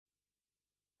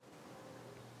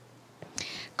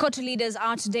COTU leaders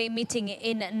are today meeting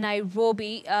in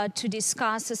Nairobi to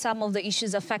discuss some of the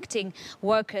issues affecting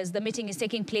workers. The meeting is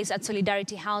taking place at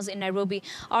Solidarity House in Nairobi.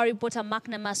 Our reporter Mark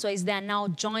Namaswa is there now,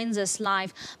 joins us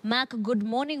live. Mark, good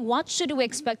morning. What should we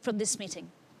expect from this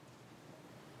meeting?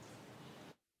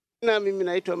 Mimi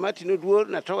naitwa Martin Udwor,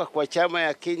 natoka kwa chama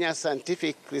ya Kenya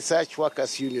Scientific Research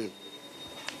Workers Union.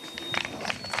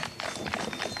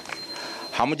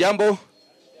 Hamjambo?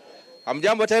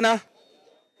 Hamjambo tena?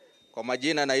 Kwa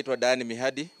majina naitwa Dani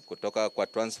Mihadi kutoka kwa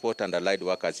Transport and Allied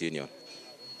Workers Union.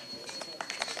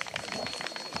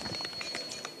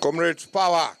 Comrades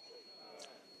power.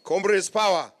 Comrades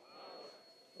power.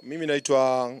 Mimi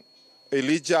naitwa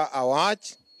Elijah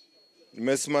Awach.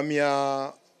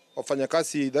 Nimesimamia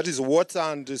wafanyakazi, that is Water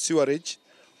and Sewerage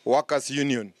Workers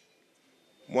Union.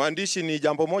 Mwandishi, ni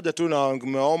jambo moja tu na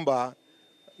nimeomba,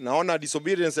 naona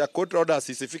disobedience ya court orders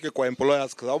isifike kwa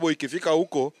employers, kwa sababu ikifika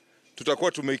huko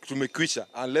tutakuwa tumekwisha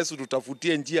unless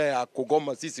tutafutie njia ya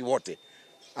kugoma sisi wote.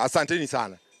 Asanteni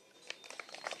sana.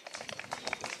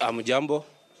 Hamjambo.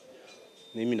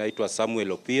 Mimi naitwa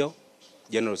Samuel Opio,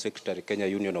 General Secretary Kenya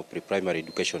Union of Pre-Primary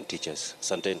Education Teachers.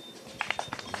 Asanteni.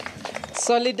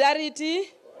 Solidarity.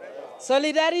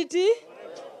 Solidarity.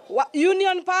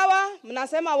 Union power,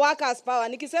 mnasema workers power.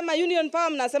 Nikisema union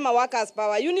power, mnasema workers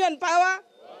power. Union power.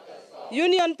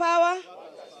 Union power.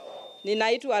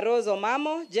 Ninaitwa Rose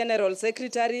Omamo, General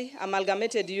Secretary,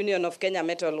 Amalgamated Union of Kenya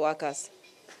Metal Workers.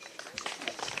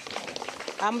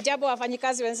 Hamjambo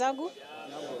wafanyikazi wenzangu.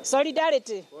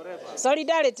 Solidarity.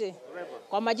 Solidarity.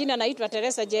 Kwa majina naitwa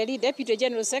Teresa Jerry, Deputy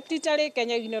General Secretary,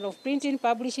 Kenya Union of Printing,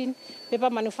 Publishing,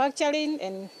 Paper Manufacturing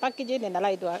and Packaging and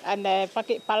Allied Work and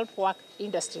Pulp Work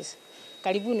Industries.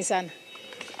 Karibuni sana.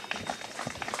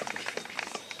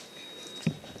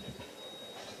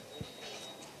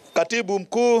 Katibu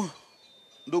mkuu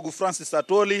ndugu Francis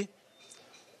Atoli,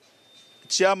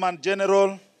 Chairman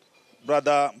General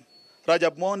Brother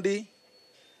Rajab Mondi,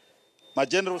 my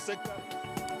General Secretary.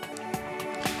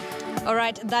 All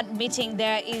right, that meeting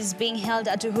there is being held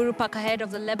at Uhuru Park ahead of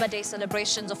the Labor Day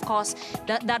celebrations. Of course,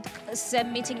 that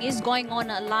same meeting is going on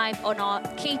live on our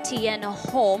KTN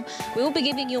home. We will be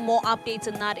giving you more updates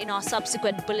on that in our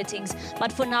subsequent bulletins.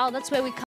 But for now, that's where we come.